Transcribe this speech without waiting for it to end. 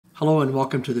Hello and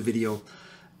welcome to the video.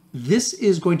 This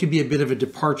is going to be a bit of a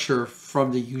departure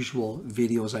from the usual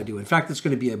videos I do. In fact, it's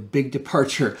going to be a big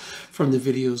departure from the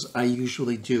videos I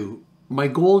usually do. My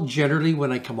goal generally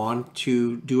when I come on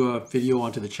to do a video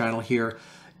onto the channel here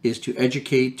is to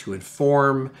educate, to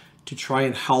inform, to try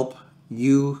and help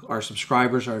you, our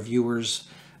subscribers, our viewers,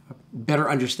 better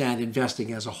understand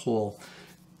investing as a whole.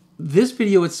 This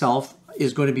video itself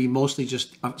is going to be mostly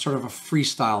just sort of a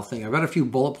freestyle thing. I've got a few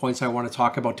bullet points I want to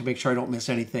talk about to make sure I don't miss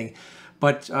anything,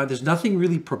 but there's nothing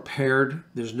really prepared.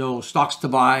 There's no stocks to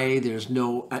buy. There's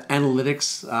no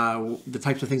analytics, the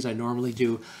types of things I normally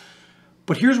do.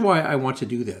 But here's why I want to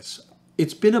do this.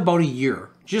 It's been about a year,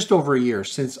 just over a year,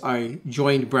 since I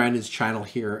joined Brandon's channel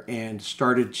here and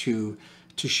started to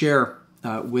share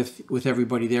with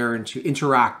everybody there and to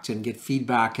interact and get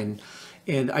feedback. And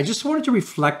I just wanted to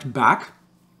reflect back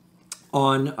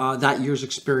on that year's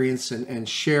experience and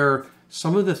share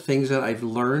some of the things that I've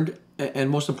learned, and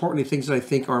most importantly, things that I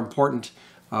think are important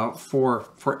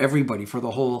for everybody, for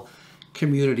the whole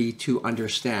community to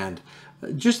understand.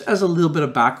 Just as a little bit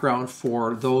of background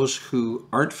for those who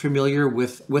aren't familiar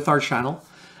with our channel,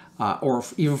 or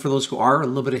even for those who are, a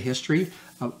little bit of history.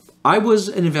 I was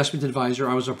an investment advisor.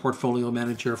 I was a portfolio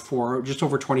manager for just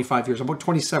over 25 years, about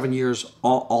 27 years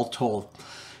all told.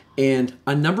 And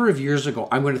a number of years ago,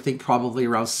 I'm going to think probably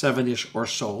around 7-ish or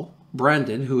so,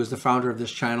 Brandon, who is the founder of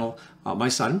this channel, my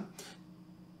son,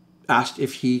 asked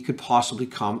if he could possibly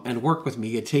come and work with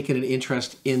me. He had taken an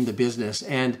interest in the business.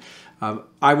 And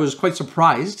I was quite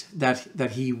surprised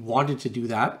that he wanted to do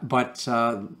that. But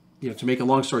to make a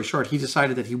long story short, he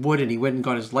decided that he would, and he went and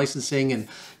got his licensing and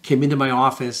came into my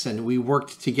office, and we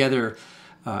worked together.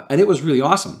 And it was really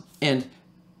awesome. And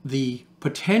the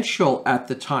potential at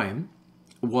the time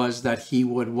was that he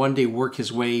would one day work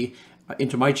his way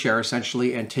into my chair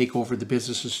essentially and take over the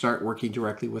business and start working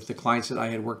directly with the clients that I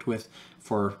had worked with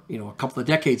for a couple of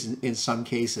decades in some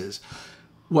cases.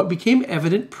 What became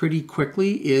evident pretty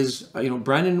quickly is,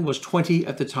 Brandon was 20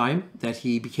 at the time that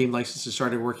he became licensed and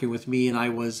started working with me, and I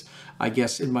was, I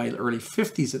guess, in my early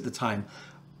 50s at the time.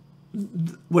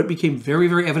 What became very,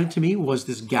 very evident to me was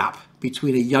this gap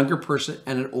between a younger person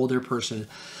and an older person.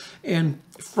 And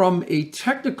from a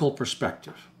technical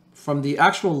perspective, from the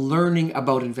actual learning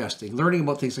about investing, learning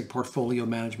about things like portfolio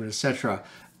management, etc.,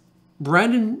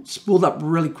 Brandon spooled up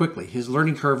really quickly. His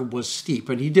learning curve was steep,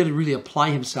 and he didn't really apply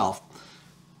himself.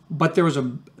 But there was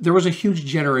a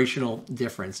huge generational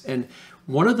difference. And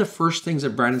one of the first things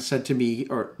that Brandon said to me,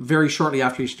 or very shortly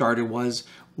after he started, was,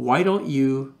 why don't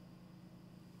we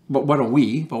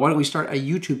start a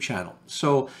YouTube channel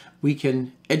so we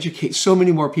can educate so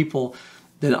many more people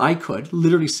than I could,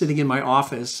 literally sitting in my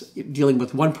office, dealing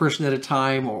with one person at a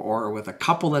time or with a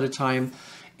couple at a time.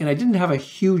 And I didn't have a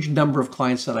huge number of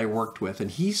clients that I worked with. And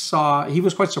he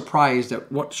was quite surprised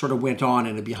at what sort of went on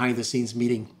in a behind the scenes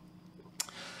meeting.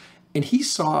 And he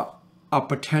saw a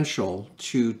potential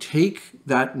to take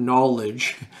that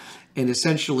knowledge and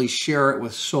essentially share it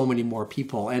with so many more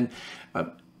people. And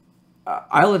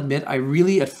I'll admit,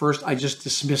 at first, I just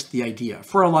dismissed the idea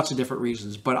for lots of different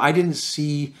reasons, but I didn't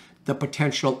see the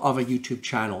potential of a YouTube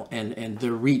channel and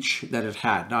the reach that it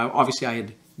had. Now, obviously, I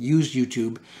had used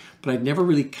YouTube, but I'd never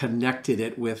really connected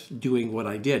it with doing what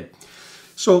I did.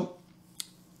 So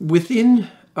within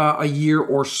a year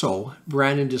or so,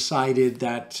 Brandon decided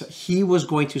that he was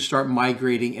going to start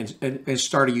migrating and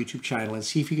start a YouTube channel and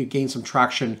see if he could gain some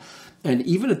traction, and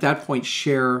even at that point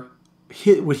share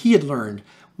what he had learned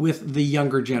with the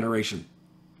younger generation.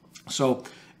 So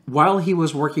while he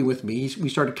was working with me, we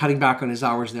started cutting back on his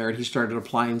hours there, and he started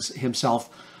applying himself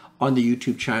on the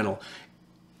YouTube channel.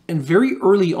 And very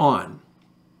early on,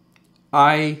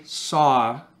 I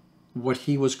saw what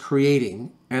he was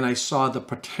creating, and I saw the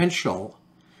potential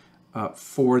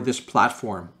for this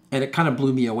platform, and it kind of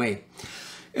blew me away.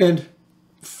 And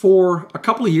for a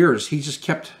couple of years, he just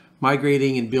kept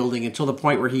migrating and building until the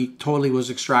point where he totally was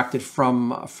extracted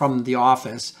from the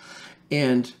office.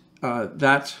 And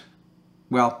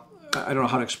well, I don't know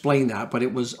how to explain that, but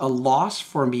it was a loss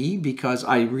for me because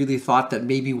I really thought that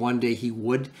maybe one day he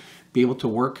would be able to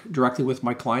work directly with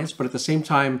my clients. But at the same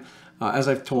time, as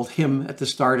I've told him at the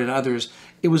start and others,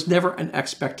 it was never an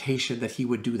expectation that he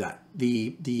would do that.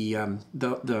 I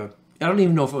don't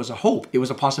even know if it was a hope, it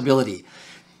was a possibility.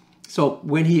 So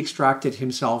when he extracted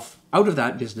himself out of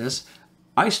that business,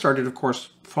 I started, of course,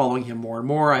 following him more and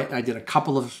more. I did a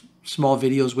couple of small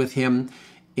videos with him.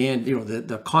 And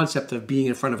the concept of being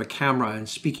in front of a camera and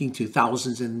speaking to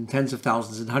thousands and tens of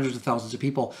thousands and hundreds of thousands of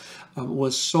people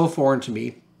was so foreign to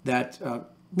me that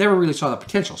never really saw the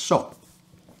potential. So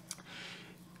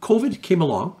COVID came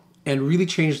along and really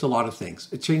changed a lot of things.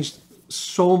 It changed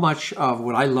so much of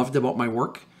what I loved about my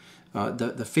work,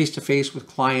 the face-to-face with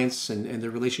clients and the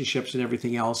relationships and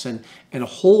everything else, and a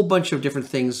whole bunch of different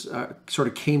things sort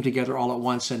of came together all at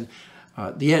once. And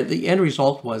the end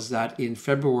result was that in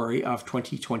February of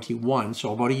 2021,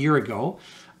 so about a year ago,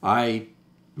 I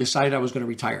decided I was going to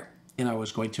retire and I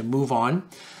was going to move on.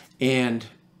 And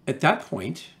at that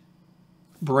point,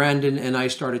 Brandon and I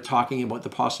started talking about the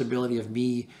possibility of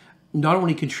me not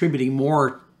only contributing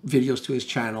more videos to his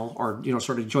channel, or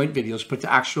sort of joint videos, but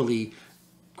to actually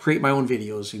create my own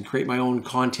videos and create my own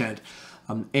content.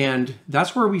 And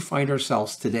that's where we find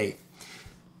ourselves today.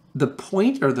 The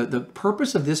point, or the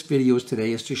purpose of this video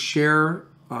today, is to share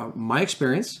my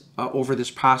experience over this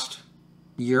past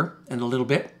year and a little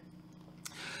bit,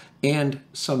 and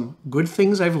some good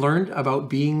things I've learned about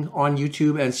being on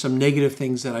YouTube, and some negative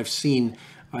things that I've seen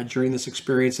during this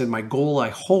experience. And my goal, I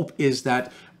hope, is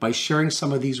that by sharing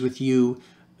some of these with you,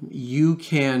 you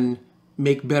can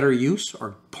make better use,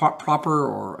 or proper,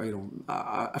 or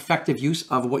effective use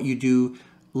of what you do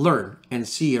learn and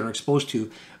see and are exposed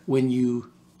to when you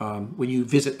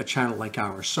visit a channel like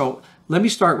ours. So let me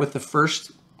start with the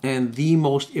first and the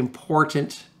most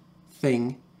important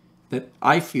thing that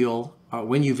I feel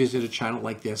when you visit a channel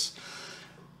like this,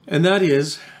 and that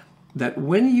is that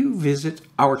when you visit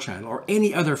our channel, or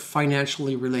any other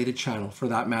financially related channel for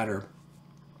that matter,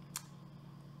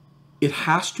 it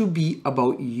has to be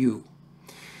about you.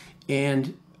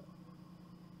 And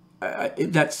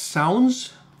that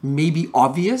sounds maybe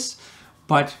obvious,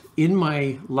 but in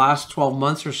my last 12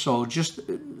 months or so, just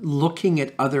looking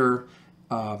at other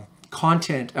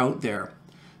content out there,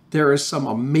 there is some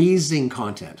amazing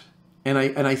content. And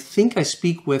I think I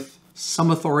speak with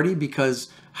some authority, because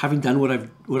having done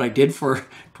what I did for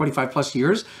 25 plus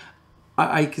years,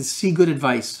 I can see good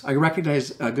advice. I recognize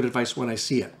good advice when I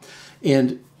see it.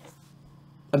 And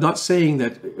I'm not saying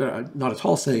that, not at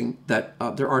all saying that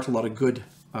there aren't a lot of good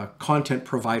content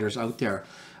providers out there.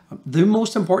 The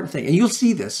most important thing, and you'll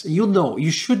see this, and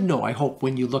you should know, I hope,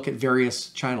 when you look at various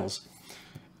channels,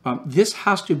 this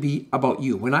has to be about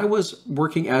you. When I was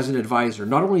working as an advisor,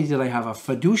 not only did I have a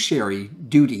fiduciary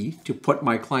duty to put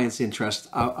my client's interest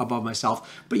above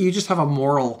myself, but you just have a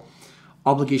moral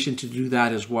obligation to do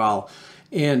that as well.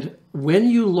 And when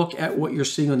you look at what you're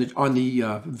seeing on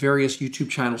the various YouTube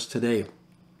channels today,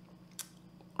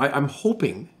 I'm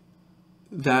hoping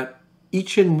that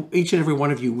each and every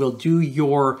one of you will do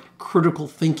your critical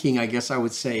thinking, I guess I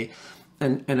would say,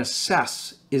 and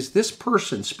assess, is this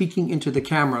person speaking into the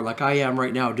camera like I am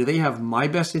right now, do they have my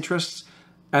best interests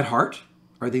at heart?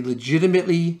 Are they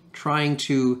legitimately trying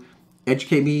to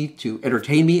educate me, to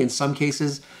entertain me, in some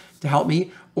cases to help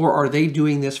me? Or are they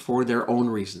doing this for their own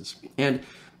reasons? And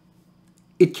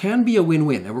it can be a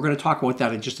win-win, and we're going to talk about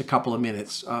that in just a couple of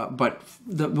minutes. But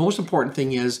the most important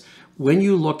thing is, when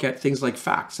you look at things like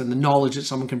facts and the knowledge that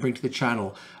someone can bring to the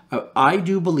channel, I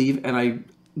do believe, and I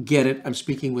get it, I'm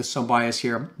speaking with some bias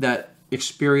here, that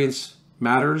experience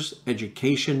matters,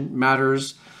 education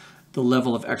matters, the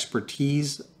level of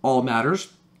expertise all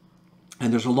matters,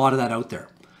 and there's a lot of that out there.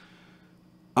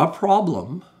 A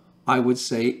problem, I would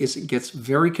say, is it gets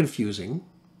very confusing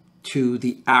to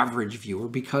the average viewer,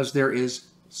 because there is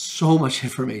so much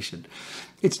information.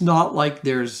 It's not like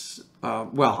there's,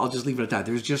 well, I'll just leave it at that.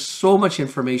 There's just so much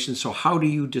information. So how do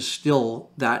you distill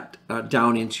that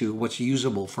down into what's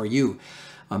usable for you?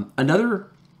 Another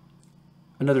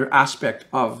aspect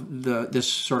of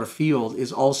this sort of field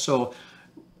is also,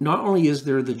 not only is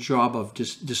there the job of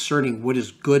discerning what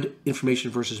is good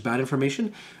information versus bad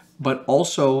information, but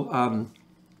also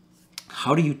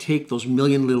how do you take those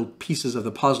million little pieces of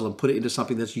the puzzle and put it into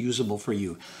something that's usable for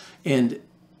you? And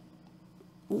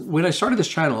when I started this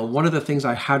channel, one of the things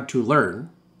I had to learn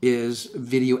is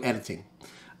video editing.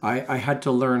 I had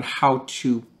to learn how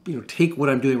to take what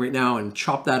I'm doing right now and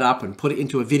chop that up and put it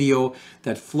into a video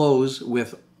that flows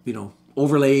with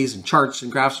overlays and charts and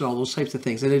graphs and all those types of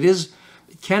things. And it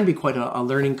can be quite a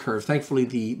learning curve. Thankfully,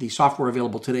 the software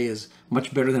available today is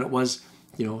much better than it was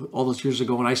all those years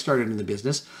ago when I started in the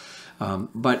business.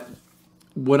 But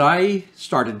what I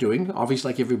started doing,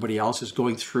 obviously like everybody else, is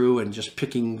going through and just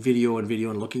picking video and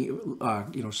looking,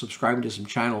 subscribing to some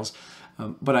channels.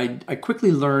 But I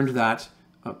quickly learned that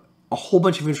a whole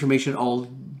bunch of information, all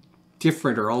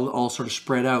different or all sort of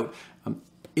spread out,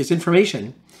 is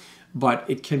information, but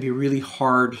it can be really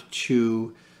hard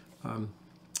to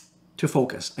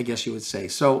focus, I guess you would say.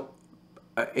 So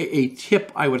a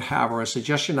tip I would have, or a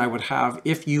suggestion I would have,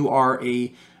 if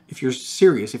you're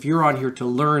serious, if you're on here to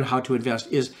learn how to invest,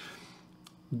 is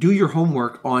do your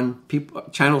homework on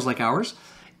channels like ours,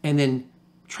 and then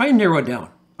try and narrow it down.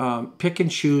 pick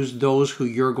and choose those who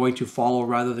you're going to follow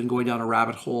rather than going down a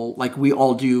rabbit hole like we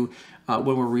all do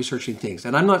when we're researching things.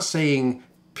 And I'm not saying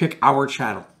pick our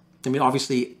channel. I mean,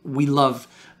 obviously, we love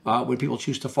when people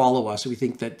choose to follow us. We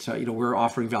think that we're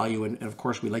offering value, and of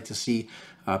course, we like to see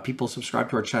people subscribe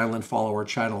to our channel and follow our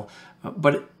channel.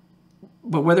 But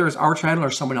whether it's our channel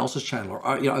or someone else's channel or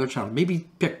other channel, maybe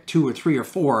pick 2 or 3 or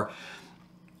 4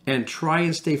 and try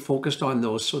and stay focused on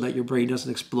those so that your brain doesn't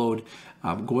explode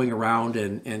going around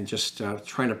and just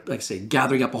trying to, like I say,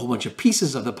 gathering up a whole bunch of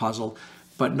pieces of the puzzle,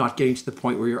 but not getting to the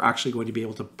point where you're actually going to be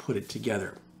able to put it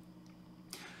together.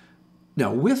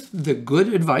 Now, with the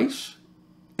good advice,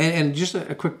 and just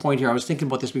a quick point here, I was thinking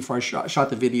about this before I shot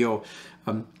the video.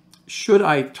 Should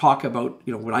I talk about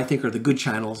what I think are the good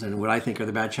channels and what I think are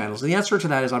the bad channels? And the answer to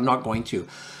that is I'm not going to.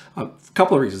 A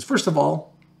couple of reasons. First of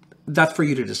all, that's for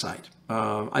you to decide.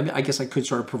 I guess I could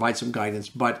sort of provide some guidance,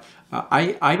 but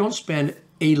I don't spend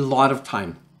a lot of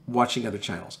time watching other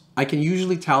channels. I can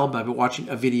usually tell by watching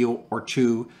a video or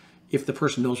two if the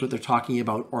person knows what they're talking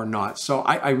about or not. So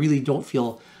I really don't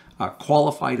feel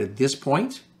qualified at this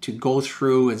point to go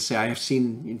through and say I have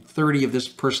seen 30 of this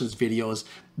person's videos.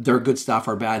 They're good stuff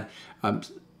or bad.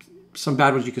 Some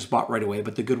bad ones you can spot right away,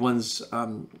 but the good ones,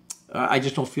 I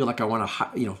just don't feel like I want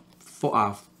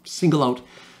to single out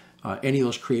any of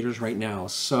those creators right now.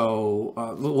 So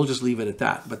we'll just leave it at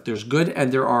that. But there's good,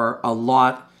 and there are a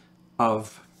lot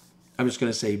of, I'm just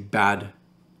going to say bad.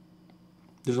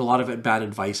 There's a lot of bad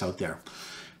advice out there.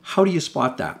 How do you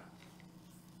spot that?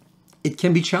 It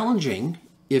can be challenging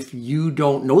if you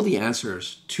don't know the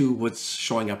answers to what's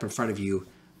showing up in front of you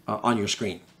on your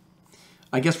screen.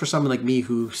 I guess for someone like me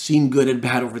who's seen good and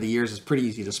bad over the years, it's pretty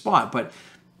easy to spot. But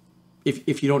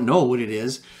if you don't know what it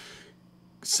is,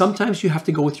 sometimes you have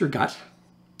to go with your gut.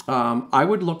 I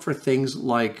would look for things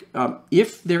like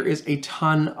if there is a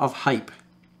ton of hype,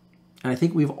 and I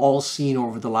think we've all seen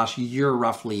over the last year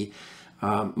roughly,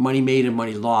 money made and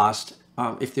money lost.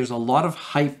 If there's a lot of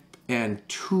hype and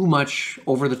too much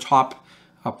over-the-top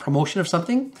promotion of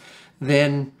something,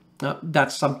 then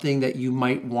that's something that you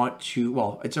might want to,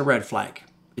 well, it's a red flag.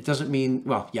 It doesn't mean,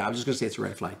 well, yeah, I'm just going to say it's a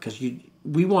red flag because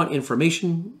we want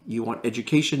information, you want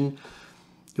education,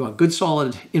 you want good,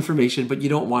 solid information, but you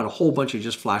don't want a whole bunch of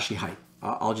just flashy hype.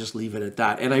 I'll just leave it at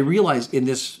that. And I realize in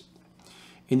this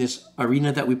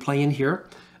arena that we play in here,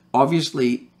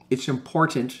 obviously it's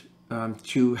important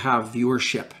to have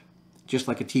viewership, just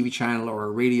like a TV channel or a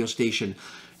radio station.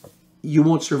 You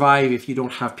won't survive if you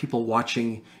don't have people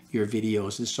watching your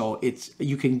videos. And so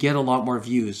you can get a lot more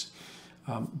views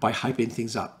by hyping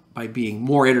things up, by being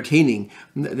more entertaining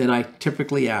than I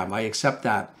typically am. I accept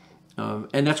that.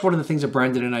 And that's one of the things that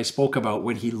Brandon and I spoke about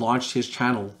when he launched his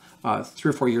channel 3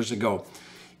 or 4 years ago,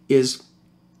 is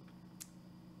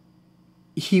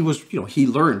he was, he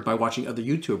learned by watching other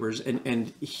YouTubers.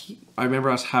 And I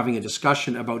remember us having a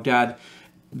discussion about, Dad,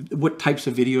 what types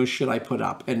of videos should I put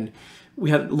up? And we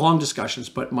had long discussions,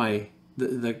 but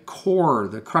the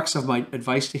crux of my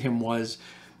advice to him was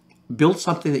build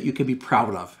something that you can be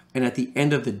proud of. And at the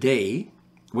end of the day,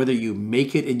 whether you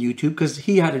make it in YouTube, because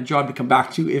he had a job to come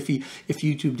back to if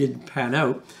YouTube didn't pan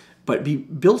out, but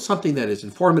build something that is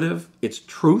informative, it's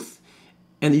truth,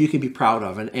 and that you can be proud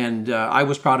of. And I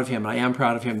was proud of him, and I am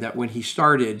proud of him that when he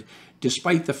started,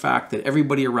 despite the fact that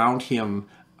everybody around him,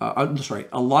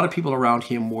 a lot of people around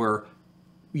him were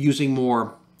using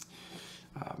more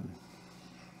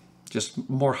just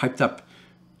more hyped up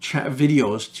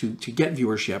videos to get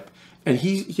viewership. And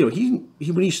he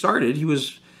when he started,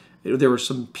 there were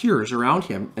some peers around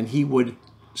him, and he would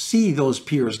see those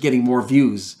peers getting more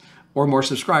views or more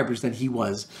subscribers than he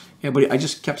was. But I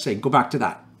just kept saying, go back to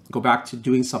that. Go back to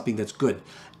doing something that's good.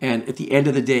 And at the end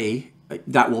of the day,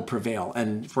 that will prevail.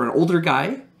 And for an older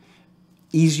guy,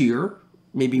 easier,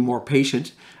 maybe more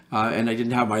patient, and I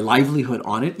didn't have my livelihood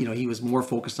on it. He was more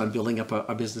focused on building up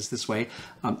a business this way,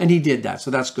 and he did that.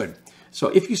 So that's good. So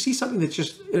if you see something that's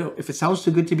just, if it sounds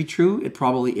too good to be true, it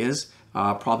probably is.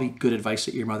 Probably good advice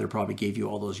that your mother probably gave you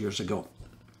all those years ago.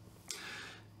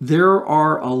 There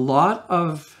are a lot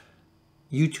of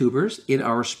YouTubers in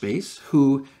our space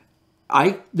who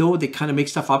I know they kind of make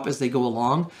stuff up as they go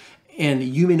along, and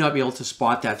you may not be able to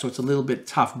spot that, so it's a little bit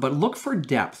tough. But look for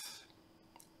depth.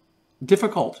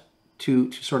 Difficult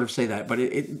to sort of say that, but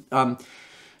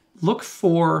look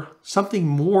for something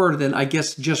more than, I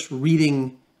guess, just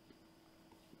reading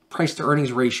price to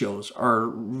earnings ratios or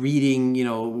reading,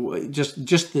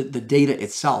 just the data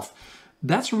itself.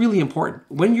 That's really important.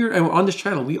 When you're on this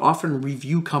channel, we often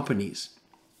review companies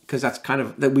because that's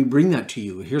that we bring that to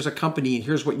you. Here's a company and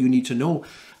here's what you need to know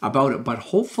about it. But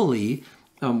hopefully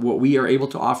what we are able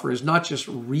to offer is not just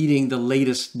reading the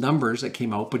latest numbers that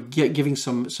came out, but giving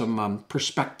some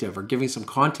perspective or giving some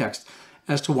context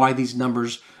as to why these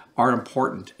numbers are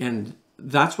important. And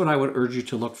that's what I would urge you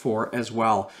to look for as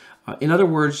well. In other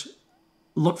words,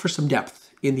 look for some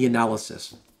depth in the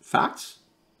analysis, facts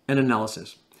and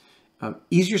analysis.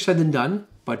 Easier said than done,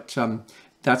 but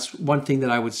that's one thing that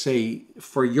I would say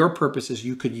for your purposes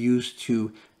you could use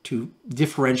to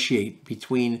differentiate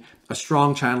between a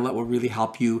strong channel that will really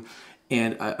help you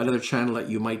and another channel that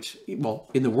you might, well,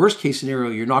 in the worst case scenario,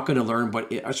 you're not going to learn,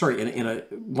 but in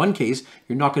one case,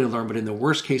 you're not going to learn, but in the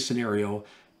worst case scenario,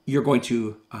 you're going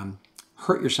to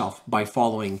hurt yourself by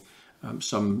following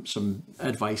some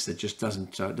advice that just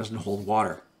doesn't hold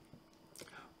water.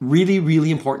 Really,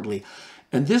 really importantly,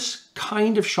 and this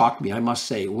kind of shocked me, I must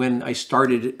say, when I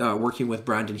started working with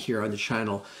Brandon here on the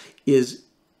channel, is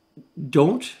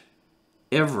don't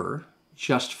ever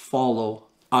just follow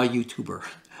a YouTuber,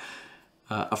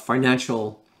 a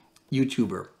financial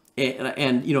YouTuber.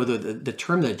 And you know, the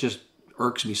term that just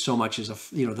irks me so much is,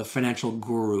 the financial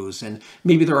gurus. And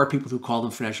maybe there are people who call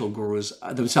them financial gurus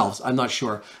themselves. I'm not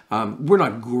sure. We're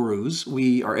not gurus.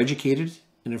 We are educated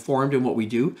and informed in what we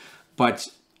do. But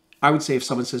I would say if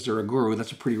someone says they're a guru,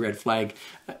 that's a pretty red flag.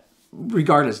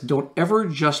 Regardless, don't ever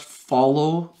just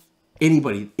follow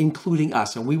anybody, including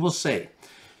us. And we will say,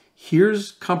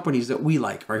 here's companies that we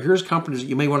like, or here's companies that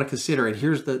you may want to consider, and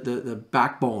here's the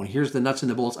backbone, here's the nuts and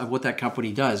the bolts of what that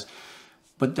company does.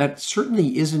 But that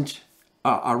certainly isn't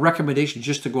a recommendation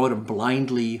just to go out and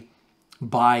blindly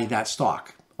buy that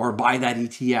stock or buy that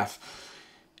ETF.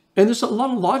 And there's a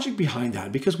lot of logic behind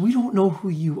that because we don't know who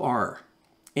you are.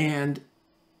 And,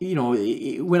 you know,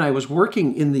 when I was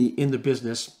working in the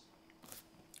business,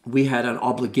 we had an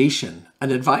obligation.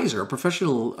 An advisor, a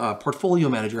professional portfolio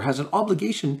manager has an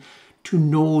obligation to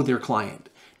know their client,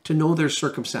 to know their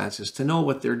circumstances, to know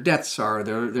what their debts are,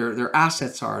 their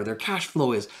assets are, their cash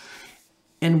flow is.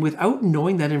 And without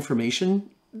knowing that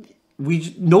information,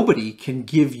 nobody can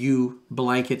give you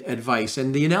blanket advice.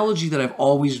 And the analogy that I've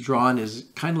always drawn is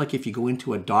kind of like if you go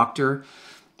into a doctor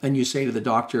and you say to the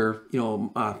doctor,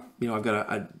 I've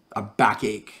got a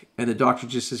backache, and the doctor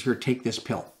just says, here, take this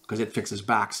pill because it fixes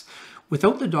backs.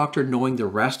 Without the doctor knowing the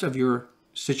rest of your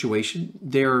situation,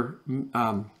 they're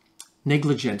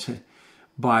negligent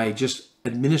by just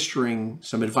administering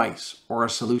some advice or a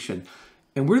solution.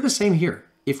 And we're the same here.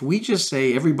 If we just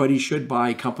say everybody should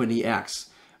buy company X,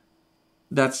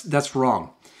 that's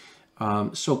wrong.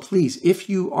 So please, if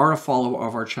you are a follower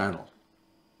of our channel,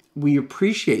 we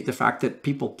appreciate the fact that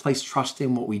people place trust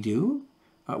in what we do.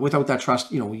 Without that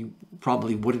trust, we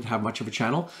probably wouldn't have much of a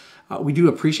channel. We do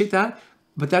appreciate that,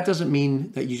 but that doesn't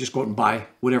mean that you just go out and buy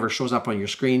whatever shows up on your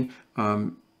screen,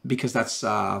 because that's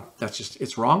just,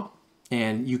 it's wrong,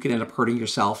 and you can end up hurting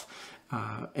yourself.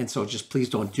 And so just please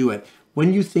don't do it.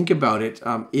 When you think about it,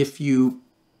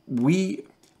 we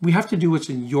have to do what's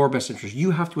in your best interest.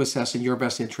 You have to assess in your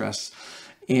best interests.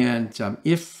 And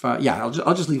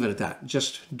I'll just leave it at that.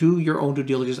 Just do your own due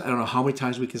diligence. I don't know how many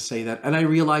times we can say that. And I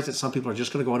realize that some people are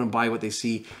just going to go out and buy what they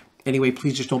see. Anyway,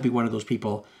 please just don't be one of those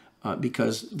people,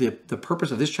 because the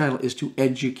purpose of this channel is to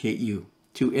educate you,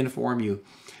 to inform you,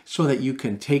 so that you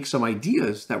can take some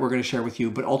ideas that we're going to share with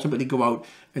you, but ultimately go out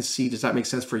and see, does that make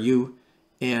sense for you?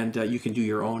 And you can do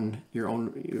your own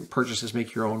purchases,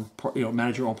 make your own,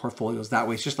 manage your own portfolios that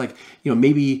way. It's just like,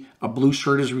 maybe a blue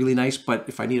shirt is really nice, but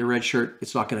if I need a red shirt,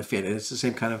 it's not going to fit. And it's the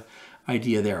same kind of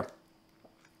idea there.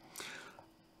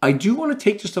 I do want to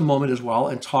take just a moment as well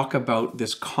and talk about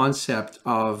this concept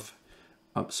of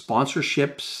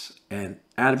sponsorships and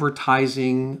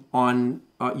advertising on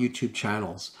YouTube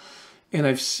channels. And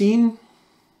I've seen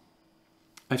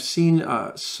quite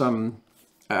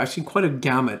a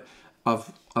gamut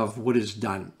of what is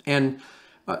done. And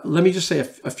let me just say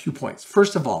a few points.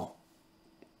 First of all,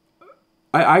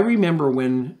 I remember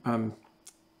when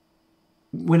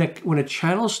a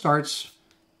channel starts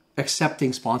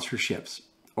accepting sponsorships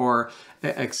or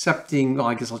accepting, well,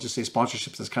 I guess I'll just say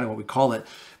sponsorships, that's kind of what we call it.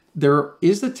 There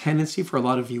is the tendency for a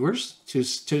lot of viewers to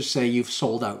say you've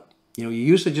sold out. You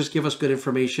used to just give us good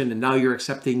information, and now you're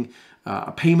accepting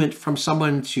a payment from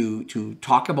someone to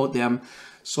talk about them,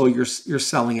 so you're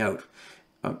selling out.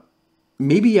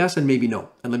 Maybe yes and maybe no,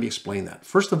 and let me explain that.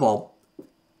 First of all,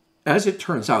 as it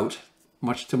turns out,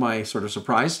 much to my sort of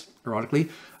surprise, ironically,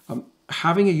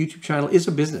 having a YouTube channel is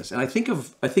a business. And I think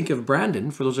of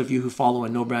Brandon, for those of you who follow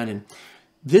and know Brandon,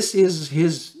 this is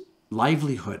his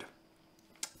livelihood.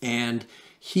 And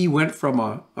he went from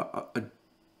a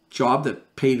job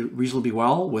that paid reasonably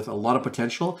well with a lot of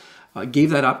potential,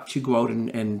 gave that up to go out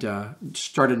and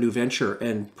start a new venture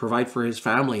and provide for his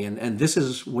family. And this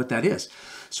is what that is.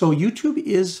 So YouTube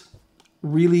is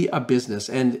really a business,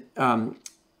 and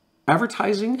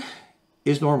advertising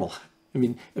is normal. I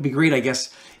mean, it'd be great, I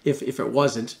guess, if it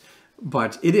wasn't,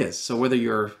 but it is. So whether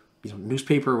you're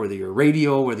newspaper, whether you're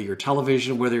radio, whether you're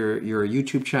television, whether you're a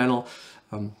YouTube channel,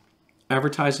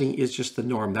 advertising is just the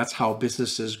norm. That's how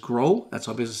businesses grow. That's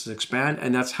how businesses expand.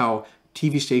 And that's how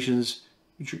TV stations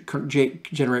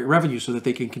generate revenue so that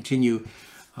they can continue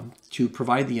to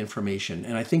provide the information.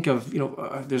 And I think of,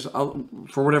 there's,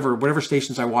 for whatever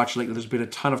stations I watch lately, there's been a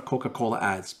ton of Coca-Cola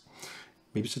ads.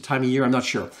 Maybe it's the time of year, I'm not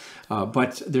sure.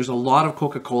 But there's a lot of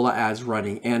Coca-Cola ads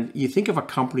running. And you think of a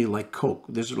company like Coke,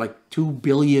 there's like 2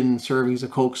 billion servings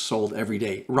of Coke sold every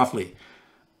day, roughly.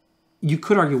 You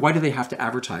could argue, why do they have to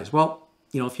advertise? Well,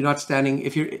 if you're not standing,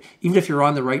 even if you're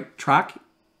on the right track,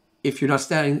 if you're not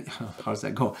standing, how does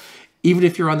that go? Even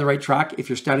if you're on the right track, if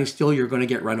you're standing still, you're going to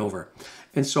get run over.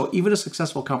 And so even a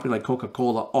successful company like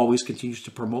Coca-Cola always continues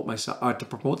to promote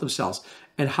themselves.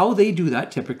 And how they do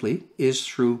that typically is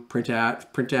through print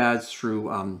ads,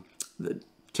 through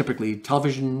typically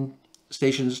television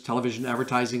stations, television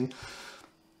advertising.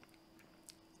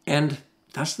 And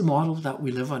that's the model that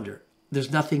we live under.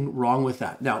 There's nothing wrong with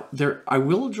that. Now, I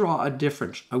will draw a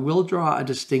difference. I will draw a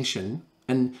distinction,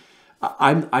 and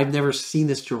I've never seen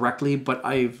this directly, but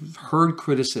I've heard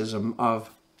criticism of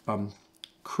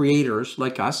creators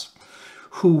like us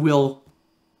who will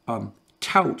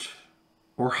tout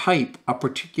or hype a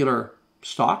particular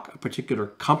stock, a particular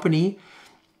company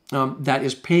that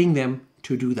is paying them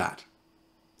to do that.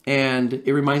 And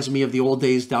it reminds me of the old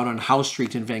days down on Howe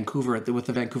Street in Vancouver with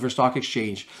the Vancouver Stock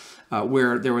Exchange,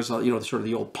 where there was sort of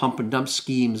the old pump and dump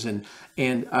schemes, and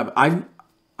I'm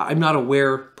not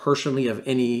aware personally of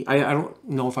any. I don't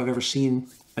know if I've ever seen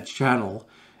a channel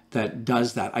that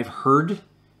does that. I've heard,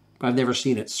 but I've never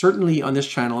seen it. Certainly on this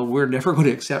channel, we're never going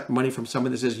to accept money from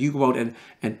someone that says you go out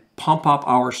and pump up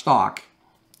our stock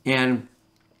and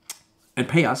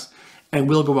pay us, and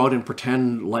we'll go out and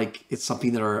pretend like it's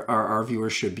something that our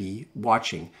viewers should be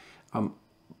watching.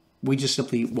 We just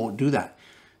simply won't do that.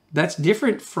 That's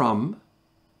different from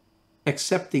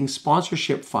accepting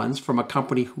sponsorship funds from a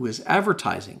company who is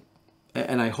advertising.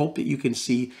 And I hope that you can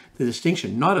see the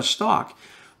distinction. Not a stock,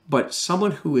 but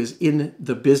someone who is in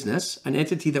the business, an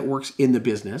entity that works in the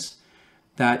business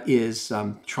that is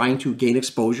trying to gain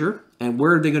exposure. And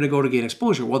where are they going to go to gain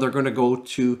exposure? Well, they're going to go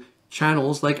to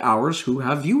channels like ours who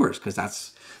have viewers, because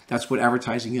that's what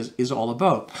advertising is all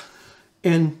about.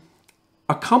 And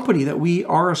a company that we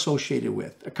are associated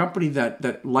with, a company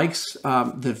that likes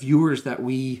the viewers that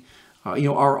we,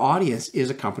 our audience, is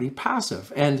a company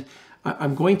Passive. And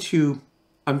I'm going to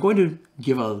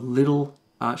give a little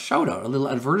shout out, a little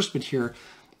advertisement here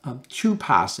to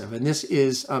Passive. And this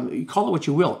is, you call it what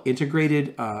you will,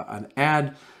 integrated, an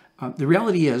ad. The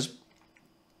reality is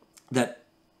that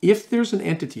if there's an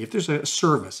entity, if there's a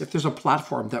service, if there's a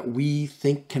platform that we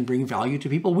think can bring value to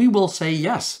people, we will say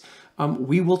yes.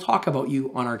 We will talk about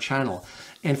you on our channel.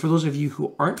 And for those of you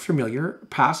who aren't familiar,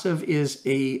 Passive is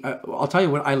I'll tell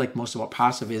you what I like most about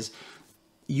Passive is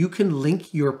you can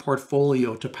link your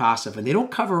portfolio to Passive. And they don't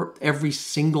cover every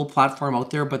single platform out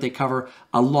there, but they cover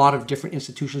a lot of different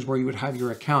institutions where you would have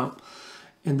your account.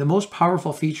 And the most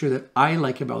powerful feature that I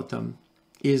like about them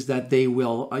is that they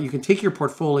will, you can take your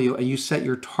portfolio and you set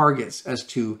your targets as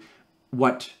to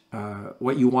what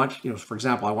you want. For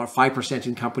example, I want 5%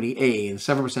 in company A and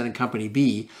 7% in company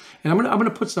B. And I'm gonna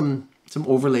put some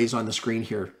overlays on the screen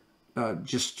here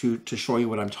just to show you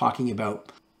what I'm talking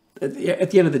about. At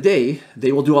the end of the day,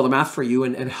 they will do all the math for you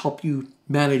and help you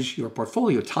manage your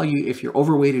portfolio, tell you if you're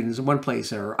overweighted in one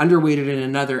place or underweighted in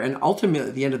another. And ultimately,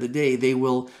 at the end of the day, they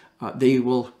will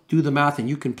do the math and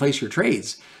you can place your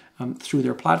trades through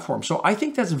their platform. So I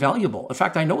think that's valuable. In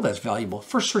fact, I know that's valuable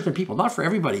for certain people, not for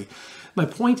everybody. My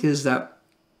point is that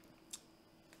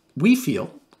we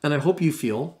feel, and I hope you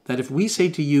feel, that if we say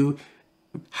to you,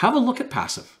 have a look at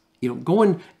Passive, go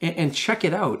and check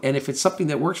it out. And if it's something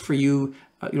that works for you,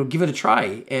 give it a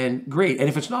try, and great. And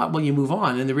if it's not, well, you move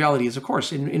on. And the reality is, of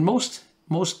course, in most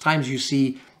times you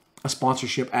see a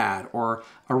sponsorship ad or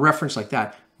a reference like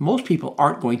that, most people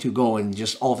aren't going to go and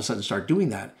just all of a sudden start doing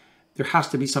that. There has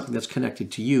to be something that's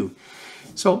connected to you.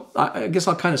 So I guess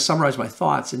I'll kind of summarize my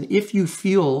thoughts. And if you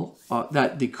feel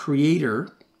that the creator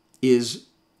is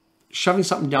shoving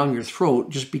something down your throat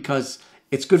just because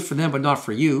it's good for them but not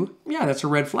for you, yeah, that's a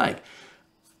red flag.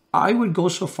 I would go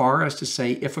so far as to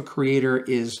say if a creator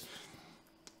is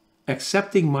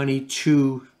accepting money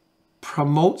to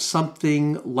promote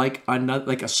something like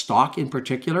a stock in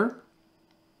particular,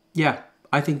 yeah,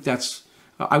 I think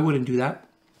I wouldn't do that.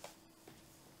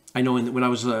 I know when I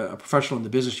was a professional in the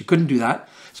business, you couldn't do that.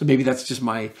 So maybe that's just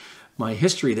my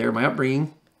history there, my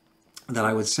upbringing, that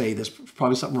I would say there's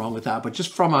probably something wrong with that. But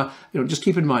just from just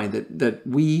keep in mind that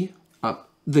we,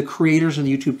 the creators in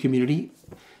the YouTube community,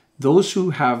 those who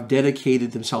have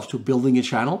dedicated themselves to building a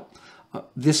channel,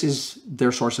 this is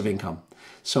their source of income.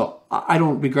 So I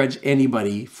don't begrudge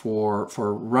anybody for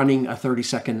running a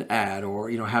 30-second ad, or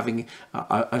having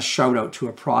a shout out to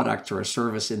a product or a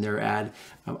service in their ad.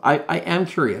 I am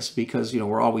curious, because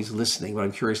we're always listening, but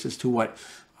I'm curious as to what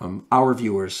our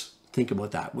viewers think about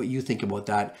that, what you think about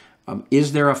that.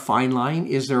 Is there a fine line?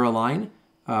 Is there a line?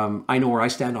 I know where I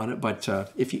stand on it, but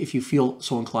if you feel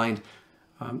so inclined,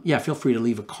 yeah, feel free to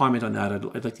leave a comment on that.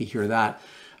 I'd like to hear that.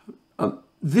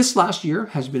 This last year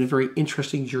has been a very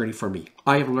interesting journey for me.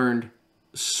 I have learned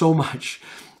so much,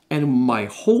 and my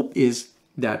hope is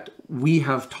that we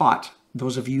have taught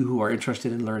those of you who are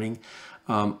interested in learning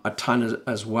a ton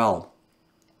as well.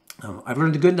 I've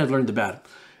learned the good and I've learned the bad. At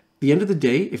the end of the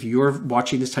day, if you're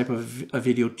watching this type of a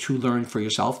video to learn for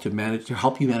yourself, to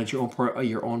help you manage your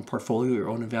own portfolio, your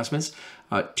own investments,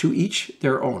 to each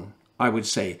their own, I would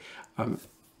say. At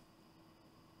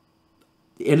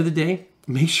the end of the day,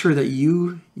 make sure that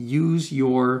you use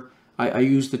I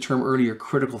used the term earlier,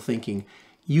 critical thinking.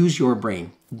 Use your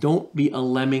brain. Don't be a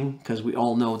lemming, because we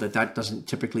all know that doesn't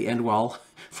typically end well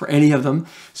for any of them.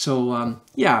 So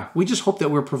yeah, we just hope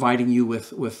that we're providing you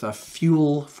with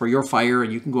fuel for your fire,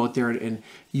 and you can go out there and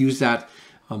use that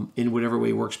in whatever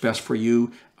way works best for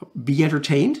you. Be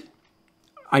entertained.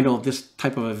 I know this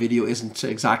type of a video isn't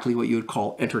exactly what you would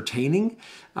call entertaining,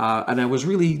 and I was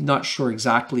really not sure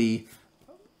exactly.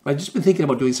 I've just been thinking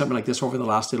about doing something like this over the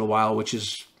last little while, which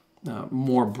is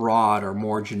more broad or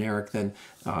more generic than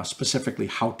specifically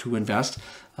how to invest.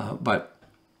 But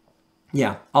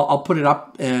yeah, I'll put it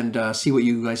up and see what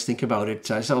you guys think about it.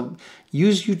 So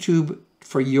use YouTube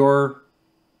for your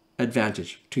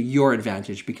advantage,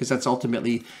 because that's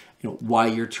ultimately why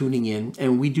you're tuning in.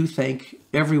 And we do thank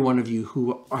every one of you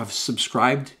who have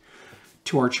subscribed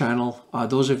to our channel.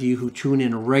 Those of you who tune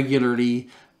in regularly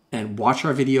and watch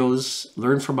our videos,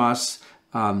 learn from us,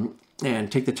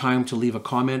 and take the time to leave a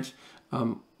comment.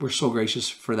 We're so gracious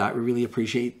for that. We really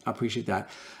appreciate that.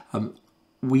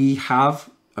 We have,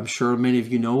 I'm sure many of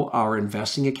you know, our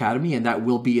Investing Academy, and that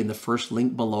will be in the first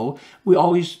link below. We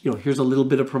always, here's a little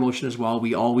bit of promotion as well.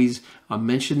 We always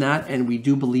mention that, and we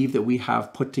do believe that we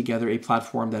have put together a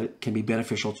platform that can be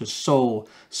beneficial to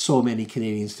so many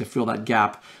Canadians, to fill that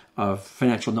gap of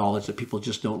financial knowledge that people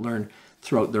just don't learn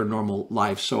throughout their normal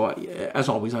life. So as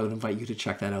always, I would invite you to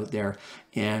check that out there.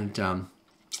 And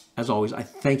as always, I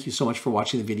thank you so much for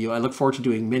watching the video. I look forward to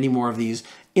doing many more of these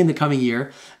in the coming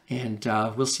year, and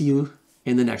we'll see you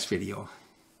in the next video.